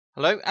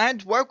Hello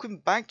and welcome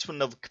back to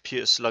another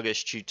computer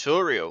sluggish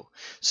tutorial.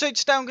 So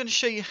today I'm going to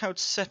show you how to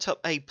set up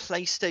a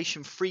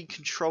PlayStation 3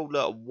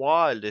 controller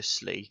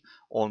wirelessly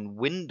on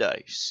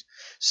Windows.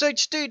 So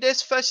to do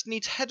this, first you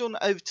need to head on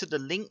over to the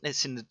link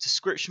that's in the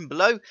description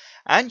below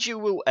and you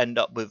will end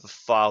up with a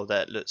file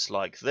that looks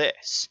like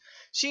this.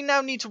 So you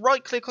now need to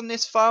right click on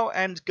this file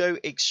and go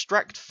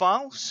extract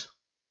files.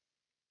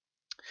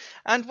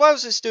 And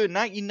whilst it's doing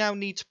that, you now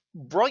need to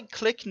right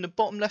click in the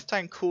bottom left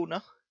hand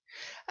corner.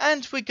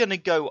 And we're going to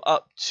go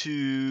up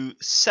to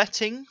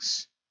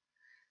settings,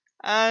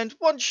 and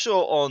once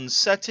you're on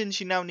settings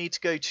you now need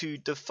to go to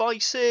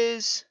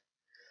devices.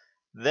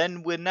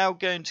 Then we're now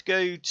going to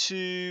go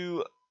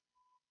to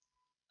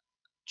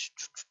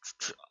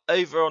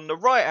over on the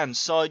right hand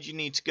side, you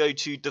need to go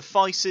to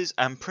devices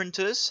and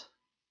printers,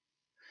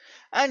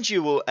 and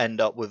you will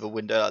end up with a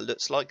window that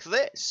looks like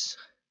this.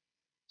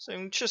 So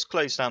I'm just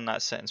close down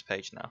that settings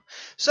page now.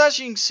 So as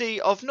you can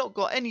see, I've not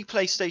got any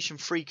PlayStation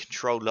 3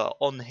 controller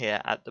on here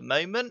at the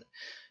moment.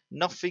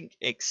 Nothing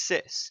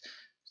exists.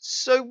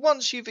 So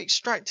once you've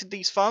extracted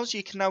these files,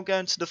 you can now go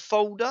into the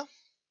folder,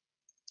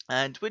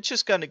 and we're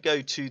just going to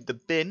go to the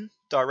bin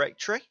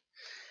directory,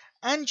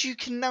 and you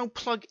can now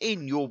plug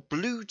in your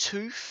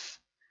Bluetooth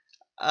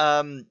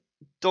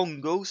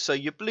dongle, so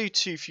your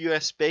Bluetooth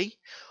USB,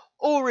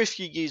 or if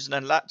you're using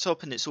a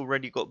laptop and it's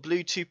already got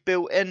Bluetooth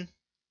built in,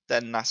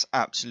 then that's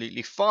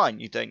absolutely fine.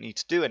 You don't need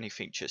to do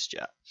anything just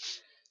yet.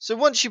 So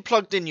once you've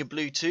plugged in your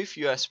Bluetooth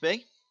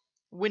USB,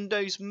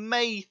 Windows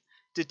may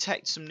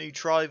detect some new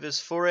drivers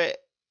for it,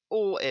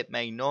 or it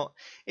may not.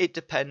 It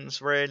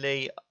depends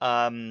really.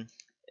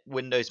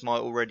 Windows might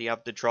already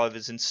have the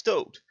drivers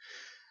installed.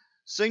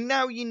 So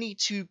now you need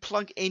to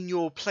plug in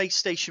your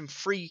PlayStation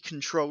 3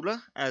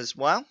 controller as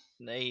well.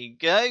 There you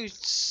go.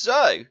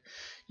 So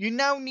you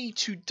now need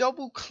to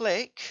double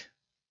click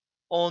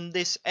on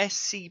this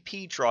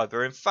SCP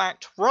driver. In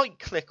fact, right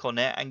click on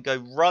it and go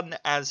run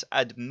as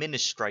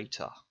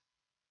administrator.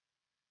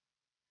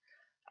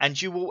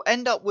 And you will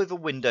end up with a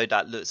window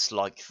that looks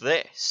like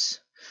this.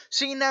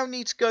 So you now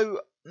need to go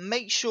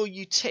make sure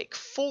you tick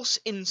force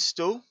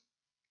install,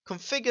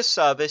 configure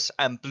service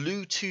and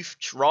Bluetooth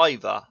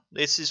driver.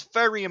 This is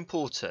very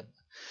important.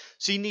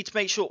 So you need to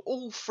make sure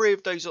all three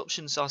of those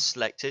options are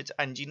selected,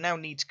 and you now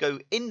need to go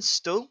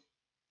install,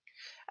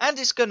 and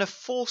it's going to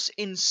force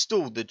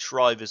install the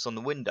drivers on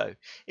the window.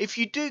 If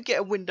you do get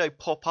a window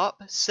pop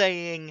up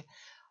saying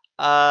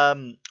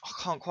I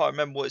can't quite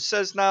remember what it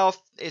says now.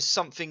 It's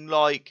something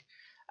like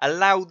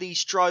allow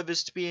these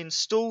drivers to be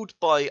installed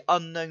by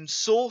unknown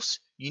source.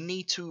 You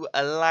need to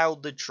allow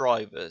the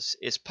drivers.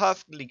 It's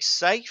perfectly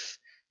safe.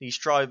 These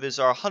drivers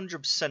are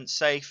 100%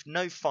 safe,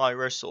 no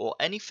virus or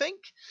anything.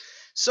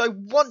 So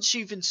once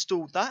you've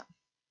installed that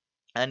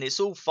and it's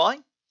all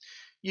fine,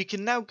 you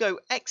can now go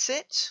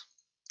exit,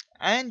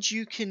 and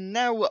you can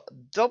now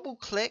double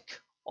click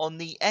on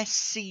the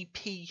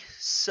SCP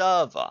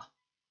server.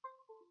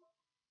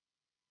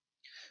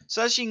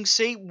 So as you can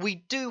see, we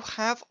do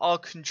have our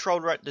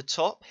controller at the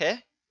top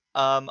here,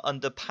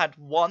 under pad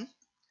 1.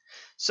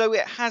 So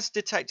it has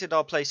detected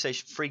our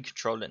PlayStation 3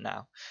 controller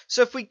now.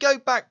 So if we go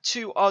back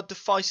to our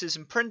devices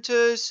and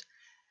printers,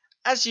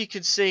 as you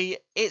can see,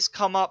 it's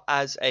come up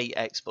as a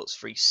Xbox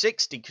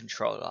 360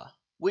 controller,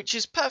 which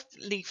is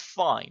perfectly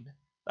fine.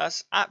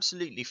 That's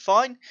absolutely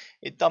fine.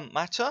 It doesn't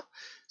matter.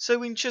 So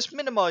we can just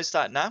minimize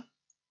that now.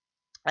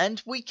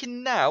 And we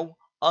can now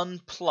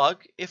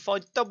unplug. If I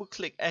double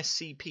click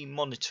SCP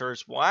monitor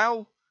as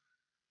well,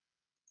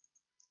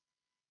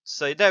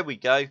 so there we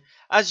go.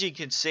 As you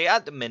can see,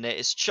 at the minute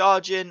it's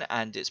charging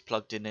and it's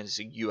plugged in as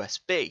a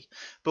USB.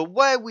 But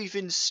where we've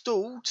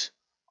installed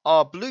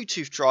our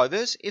Bluetooth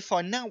drivers, if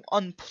I now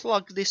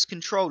unplug this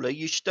controller,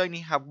 you should only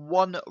have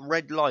one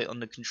red light on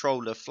the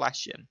controller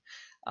flashing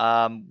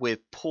with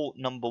port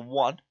number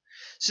 1.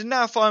 So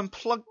now if I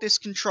unplug this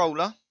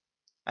controller,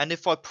 and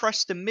if I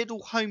press the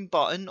middle home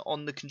button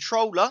on the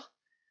controller,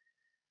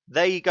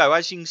 there you go.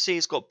 As you can see,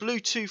 it's got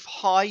Bluetooth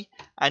high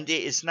and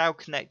it is now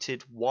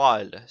connected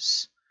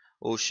wireless,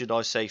 or should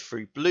I say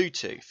through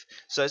Bluetooth.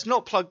 So it's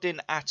not plugged in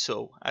at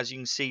all. As you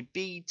can see,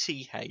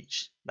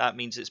 BTH, that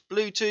means it's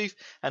Bluetooth,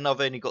 and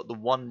I've only got the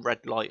one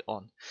red light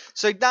on.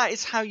 So that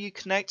is how you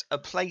connect a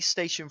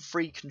PlayStation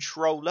 3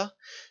 controller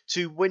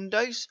to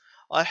Windows.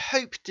 I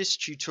hope this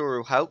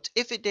tutorial helped.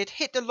 If it did,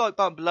 hit the like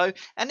button below,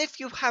 and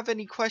if you have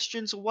any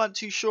questions or weren't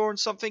too sure on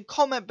something,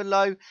 comment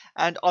below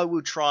and I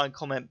will try and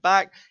comment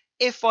back.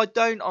 If I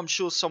don't, I'm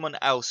sure someone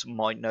else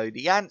might know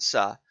the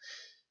answer.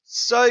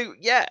 So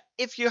yeah,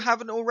 if you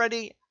haven't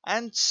already,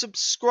 and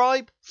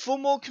subscribe for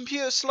more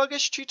computer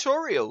sluggish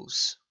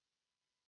tutorials.